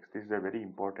by dx. This is a very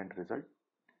important result.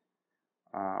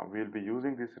 We will be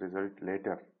using this result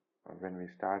later when we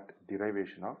start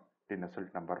derivation of the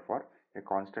Nusselt number for a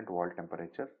constant wall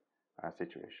temperature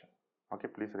situation. Okay,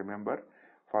 please remember,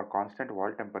 for constant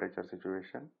wall temperature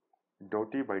situation, dou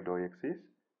t by dou x is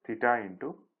theta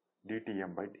into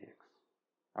dTm by dx.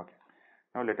 Okay,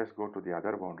 now let us go to the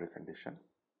other boundary condition,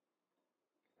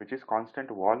 which is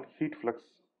constant wall heat flux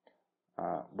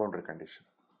boundary condition.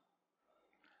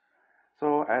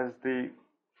 So as the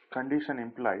condition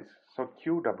implies, so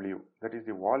QW, that is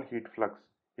the wall heat flux,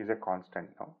 is a constant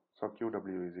now. So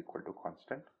QW is equal to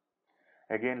constant.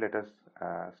 Again, let us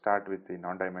start with the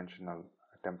non-dimensional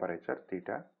temperature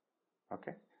theta.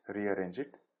 Okay, rearrange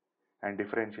it and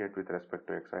differentiate with respect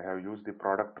to x. I have used the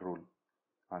product rule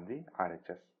on the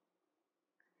RHS.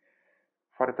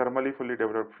 For a thermally fully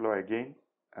developed flow, again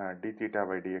d theta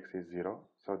by dx is 0.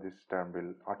 So this term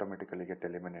will automatically get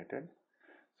eliminated.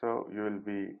 So you will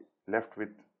be left with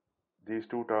these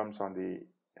two terms on the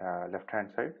left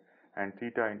hand side and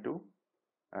theta into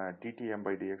dTm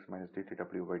by dx minus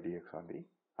dTw by dx on the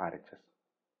RHS.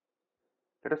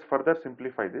 Let us further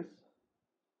simplify this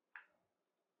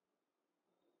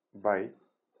by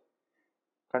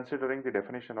considering the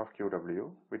definition of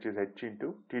QW, which is h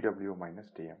into Tw minus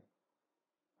Tm.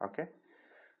 Okay,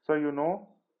 so you know,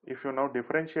 if you now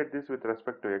differentiate this with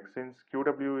respect to x, since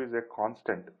QW is a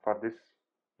constant for this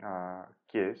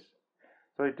case,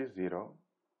 so it is 0.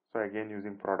 So again,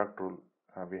 using product rule,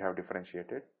 we have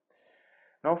differentiated.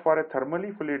 Now for a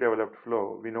thermally fully developed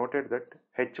flow, we noted that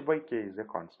h by k is a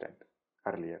constant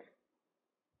earlier.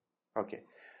 Okay,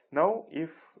 now if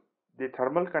the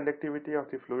thermal conductivity of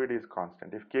the fluid is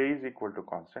constant, if k is equal to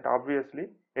constant, obviously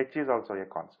h is also a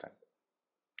constant.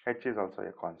 H is also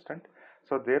a constant.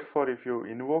 So therefore, if you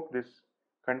invoke this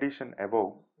condition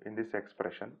above in this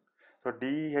expression, so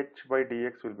dH by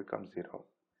dx will become 0.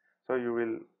 So you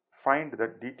will find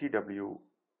that dTw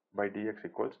by dx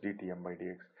equals dTm by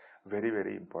dx. Very,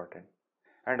 very important.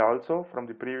 And also from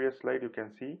the previous slide, you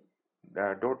can see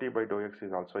dou t by dou x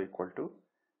is also equal to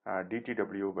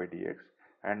dTw by dx.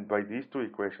 And by these two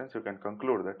equations, you can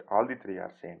conclude that all the three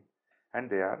are same and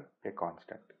they are a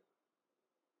constant.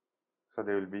 So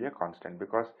they will be a constant,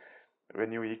 because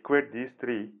when you equate these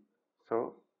three,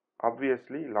 so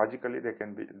obviously logically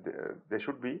they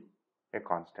should be a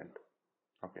constant.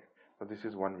 Okay, so this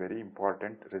is one very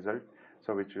important result,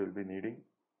 so which we will be needing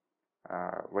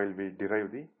while we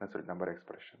derive the Nusselt number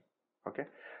expression. Okay,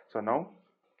 so now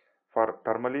for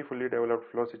thermally fully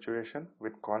developed flow situation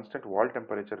with constant wall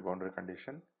temperature boundary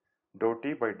condition, dou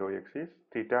T by dou X is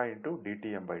theta into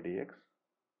dTm by dx.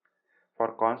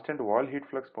 For constant wall heat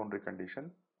flux boundary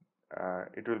condition,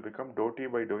 it will become dou T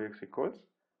by dou X equals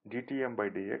dTm by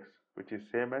dx, which is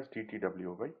same as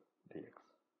dTw by dx.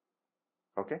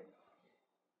 Okay.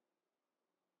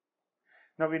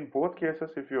 Now in both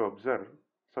cases, if you observe,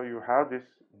 so you have this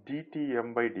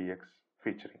dTm by dx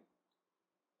featuring.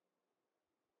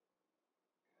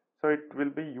 So it will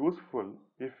be useful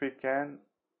if we can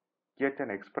get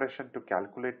an expression to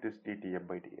calculate this dTm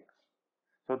by dx.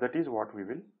 So that is what we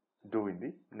will do in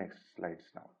the next slides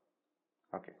now.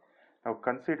 Okay. Now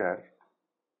consider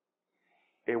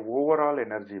a overall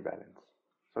energy balance.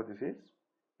 So this is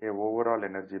a overall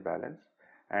energy balance,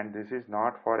 and this is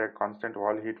not for a constant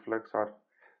wall heat flux or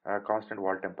a constant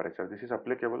wall temperature. This is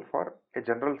applicable for a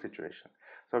general situation.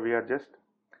 So we are just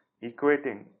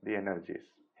equating the energies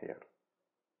here.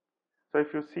 So if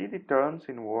you see the terms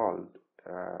involved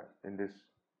in this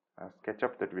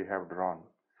SketchUp that we have drawn,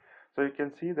 so you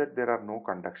can see that there are no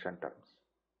conduction terms.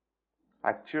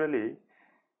 Actually,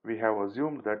 we have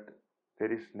assumed that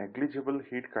there is negligible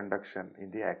heat conduction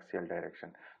in the axial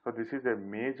direction. So this is a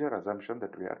major assumption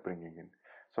that we are bringing in.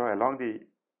 So along the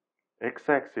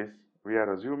x-axis, we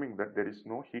are assuming that there is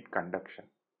no heat conduction.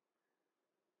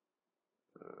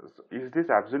 So is this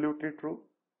absolutely true?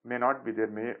 May not be.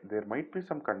 There might be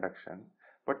some conduction,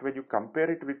 but when you compare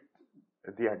it with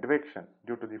the advection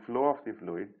due to the flow of the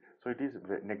fluid, so it is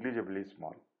negligibly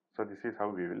small. So this is how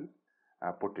we will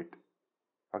put it.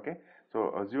 Okay,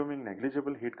 so assuming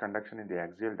negligible heat conduction in the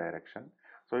axial direction,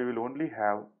 so you will only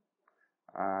have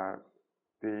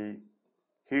the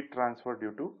heat transfer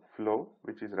due to flow,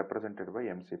 which is represented by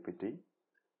mCpt.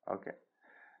 Okay,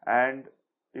 and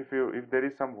if there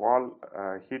is some wall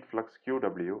heat flux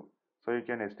QW, so you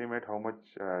can estimate how much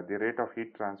the rate of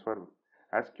heat transfer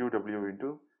as QW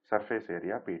into surface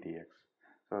area PdX.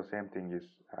 So same thing is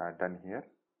done here.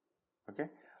 Okay,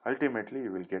 ultimately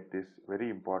you will get this very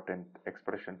important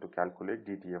expression to calculate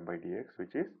dTm by dx,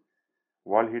 which is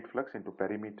wall heat flux into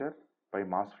perimeter by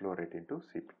mass flow rate into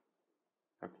Cp.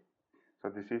 Okay, so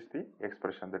this is the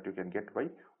expression that you can get by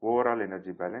overall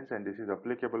energy balance, and this is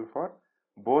applicable for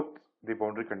both the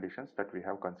boundary conditions that we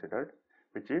have considered,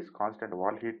 which is constant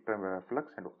wall heat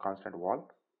flux and constant wall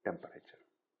temperature.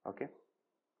 Okay,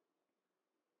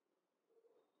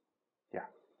 yeah.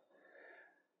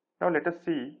 Now let us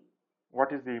see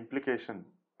what is the implication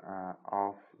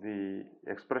of the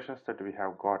expressions that we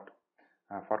have got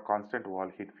for constant wall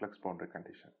heat flux boundary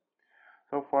condition.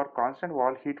 So for constant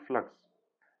wall heat flux,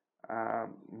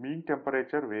 mean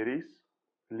temperature varies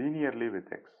linearly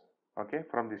with x, okay,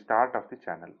 from the start of the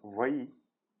channel. Why?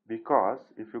 Because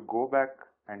if you go back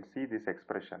and see this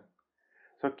expression,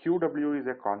 so QW is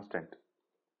a constant.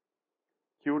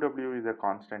 QW is a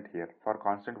constant here for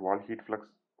constant wall heat flux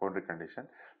boundary condition.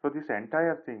 So this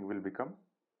entire thing will become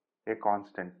a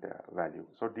constant value.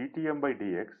 So dTm by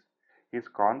dx is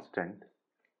constant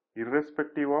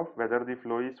irrespective of whether the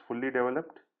flow is fully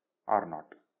developed or not.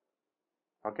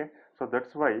 Okay, so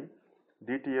that's why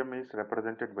dTm is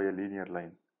represented by a linear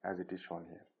line, as it is shown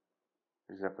here.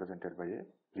 It is represented by a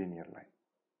linear line.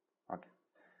 Okay,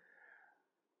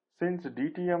 since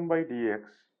dTm by dx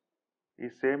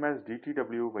is same as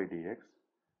dTw by dx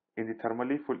in the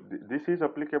thermally full, this is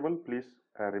applicable, please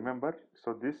remember.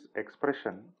 So this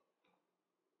expression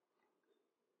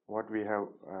what we have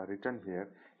written here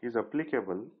is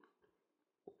applicable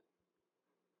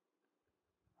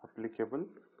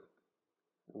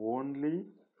only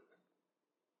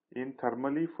in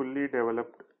thermally fully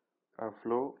developed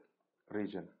flow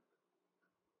region.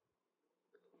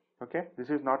 Okay, this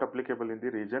is not applicable in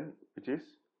the region which is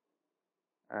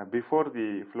before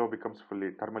the flow becomes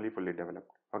thermally fully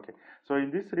developed. Okay, so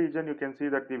in this region you can see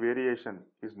that the variation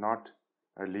is not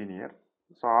linear.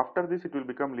 So after this it will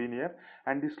become linear,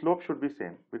 and the slope should be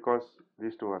same because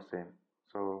these two are same.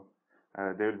 So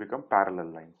they will become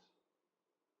parallel lines.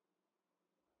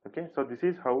 Okay, so this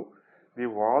is how the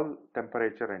wall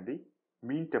temperature and the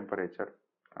mean temperature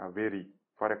vary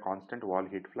for a constant wall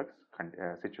heat flux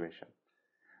situation.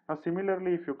 Now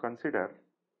similarly, if you consider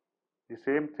the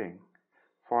same thing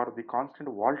for the constant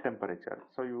wall temperature,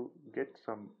 so you get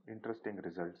some interesting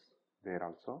results there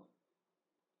also.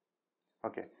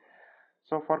 Okay,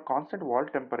 so for constant wall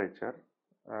temperature,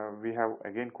 we have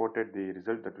again quoted the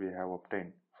result that we have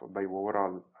obtained by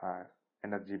overall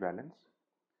energy balance.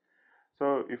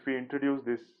 So if we introduce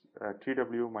this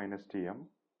Tw minus Tm,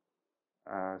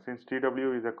 since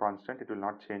Tw is a constant, it will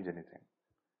not change anything.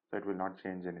 So it will not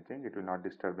change anything. It will not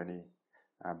disturb any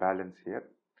balance here.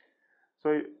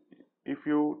 So if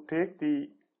you take the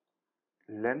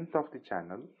length of the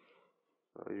channel,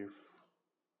 so if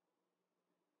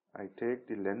I take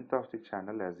the length of the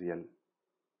channel as L,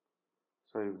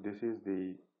 so if this is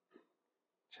the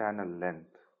channel length,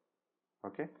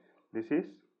 okay, this is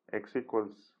x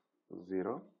equals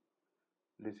 0,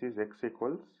 this is x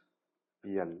equals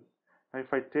L. Now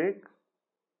if I take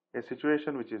a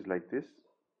situation which is like this,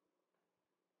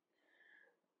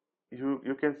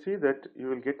 you can see that you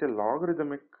will get a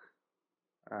logarithmic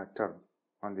term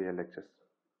on the LHS.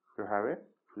 You have a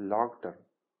log term.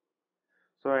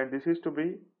 So and this is to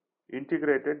be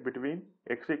integrated between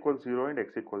x equals 0 and x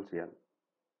equals L.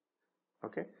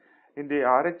 Okay. In the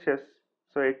RHS,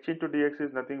 so h into dx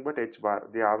is nothing but h bar,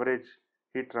 the average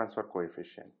heat transfer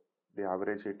coefficient. The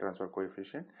average heat transfer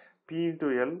coefficient. P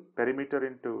into L, perimeter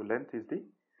into length, is the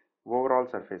overall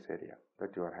surface area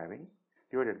that you are having,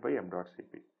 divided by m dot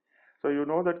Cp. So you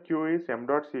know that Q is m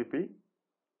dot Cp,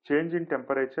 change in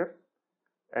temperature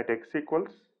at x equals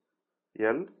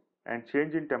L, and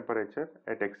change in temperature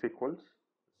at x equals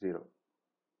 0,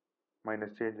 minus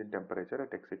change in temperature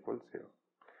at x equals 0.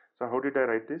 So how did I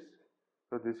write this?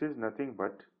 So this is nothing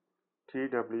but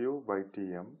Tw by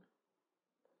Tm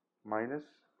minus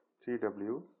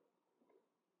Tw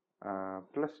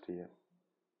plus Tm.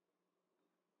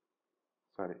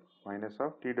 Sorry, minus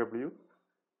of Tw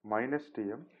minus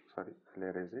Tm. Sorry, I'll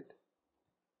erase it.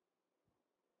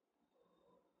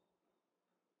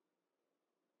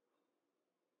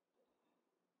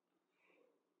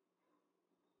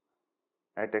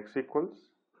 At x equals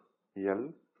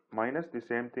L minus the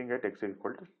same thing at x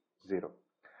equal to 0.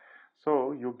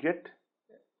 So you get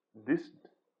this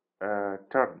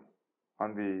term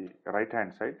on the right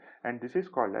hand side, and this is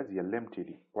called as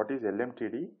LMTD. What is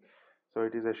LMTD? So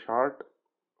it is a short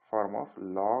form of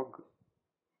log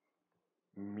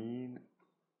mean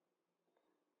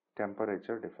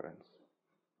temperature difference,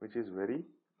 which is very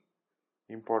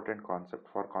important concept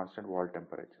for constant wall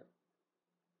temperature.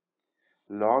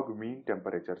 Log mean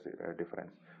temperature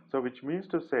difference. So which means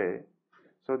to say,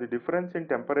 so the difference in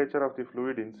temperature of the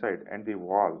fluid inside and the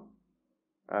wall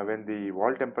when the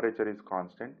wall temperature is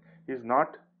constant is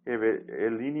not a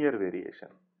linear variation.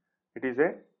 It is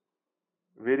a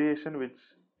variation which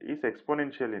is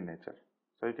exponential in nature.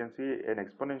 So you can see an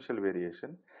exponential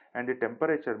variation, and the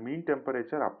temperature, mean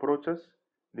temperature, approaches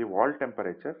the wall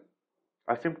temperature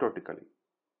asymptotically.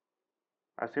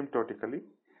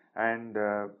 And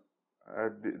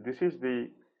this is the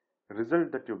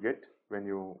result that you get when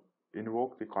you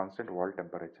invoke the constant wall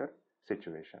temperature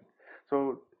situation.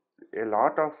 So a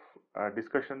lot of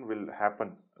discussion will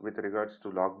happen with regards to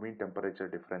log mean temperature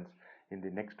difference in the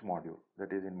next module,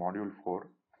 that is in module 4,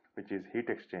 which is heat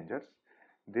exchangers.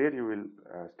 There you will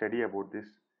study about this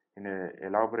in an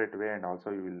elaborate way, and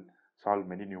also you will solve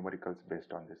many numericals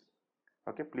based on this.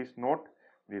 Okay, please note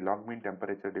the log mean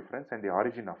temperature difference and the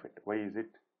origin of it. Why is it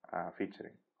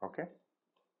featuring? Okay.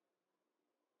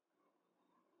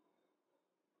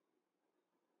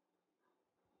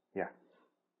 Yeah.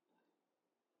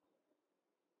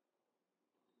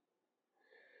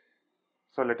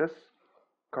 So let us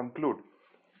conclude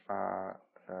uh,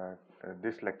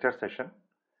 this lecture session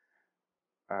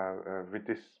with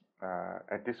this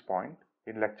at this point.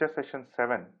 In lecture session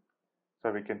 7,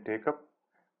 so we can take up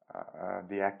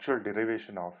the actual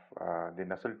derivation of the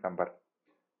Nusselt number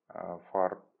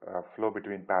for flow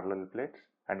between parallel plates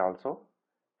and also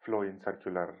flow in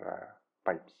circular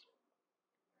pipes.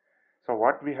 So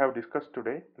what we have discussed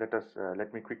today,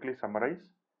 let me quickly summarize.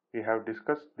 We have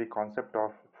discussed the concept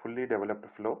of fully developed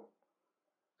flow.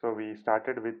 So we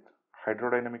started with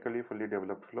hydrodynamically fully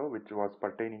developed flow, which was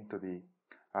pertaining to the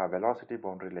velocity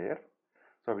boundary layer.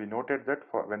 So we noted that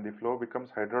when the flow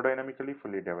becomes hydrodynamically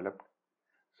fully developed,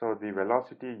 so the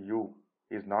velocity u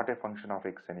is not a function of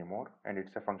x anymore, and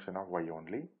it's a function of y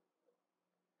only.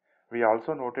 We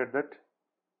also noted that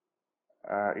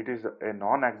it is a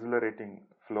non-accelerating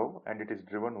flow, and it is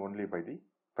driven only by the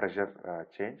pressure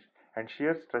change, and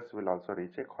shear stress will also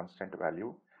reach a constant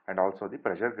value, and also the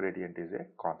pressure gradient is a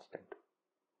constant.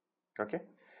 Okay,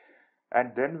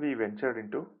 and then we ventured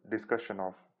into discussion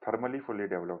of thermally fully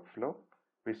developed flow.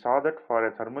 We saw that for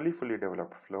a thermally fully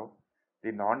developed flow,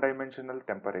 the non-dimensional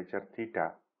temperature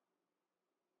theta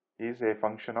is a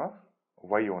function of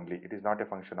y only, it is not a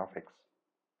function of x.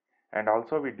 And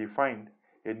also we defined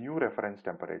a new reference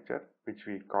temperature, which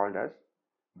we called as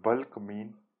bulk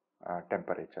mean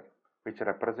temperature, which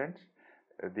represents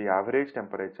the average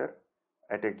temperature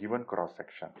at a given cross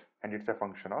section, and it's a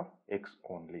function of x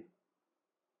only.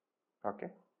 Okay.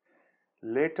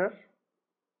 Later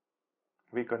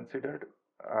we considered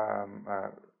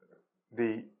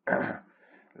the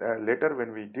later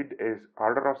when we did is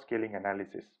order of scaling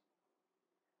analysis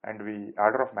and we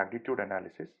order of magnitude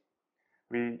analysis,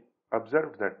 we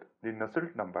observed that the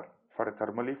Nusselt number for a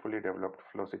thermally fully developed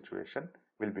flow situation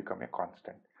will become a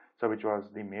constant. So which was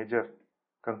the major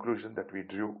conclusion that we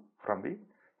drew from the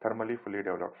thermally fully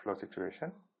developed flow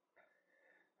situation.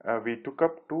 We took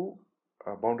up two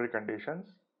boundary conditions.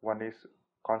 One is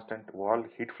constant wall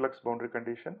heat flux boundary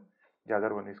condition. The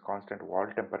other one is constant wall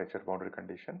temperature boundary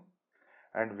condition.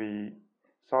 And we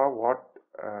saw what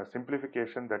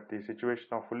simplification that the situation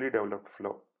of fully developed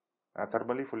flow,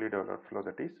 thermally fully developed flow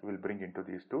that is, will bring into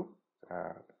these two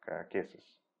cases.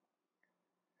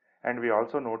 And we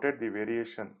also noted the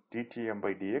variation dTm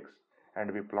by dx,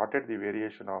 and we plotted the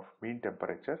variation of mean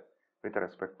temperature with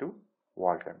respect to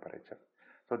wall temperature.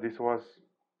 So this was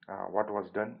what was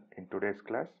done in today's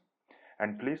class.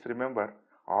 And please remember,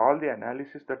 all the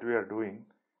analysis that we are doing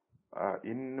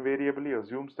invariably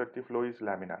assumes that the flow is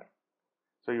laminar.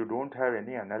 So you don't have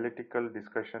any analytical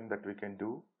discussion that we can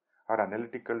do or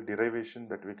analytical derivation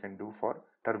that we can do for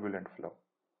turbulent flow.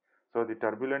 So the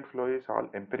turbulent flow is all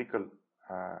empirical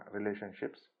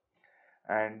relationships,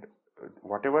 and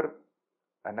whatever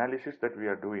analysis that we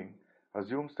are doing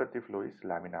assumes that the flow is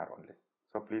laminar only.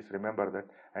 So please remember that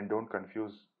and don't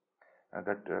confuse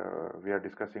that we are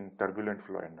discussing turbulent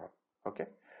flow and all. Okay.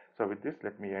 So with this,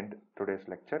 let me end today's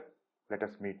lecture. Let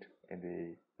us meet in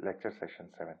the lecture session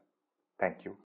 7. Thank you.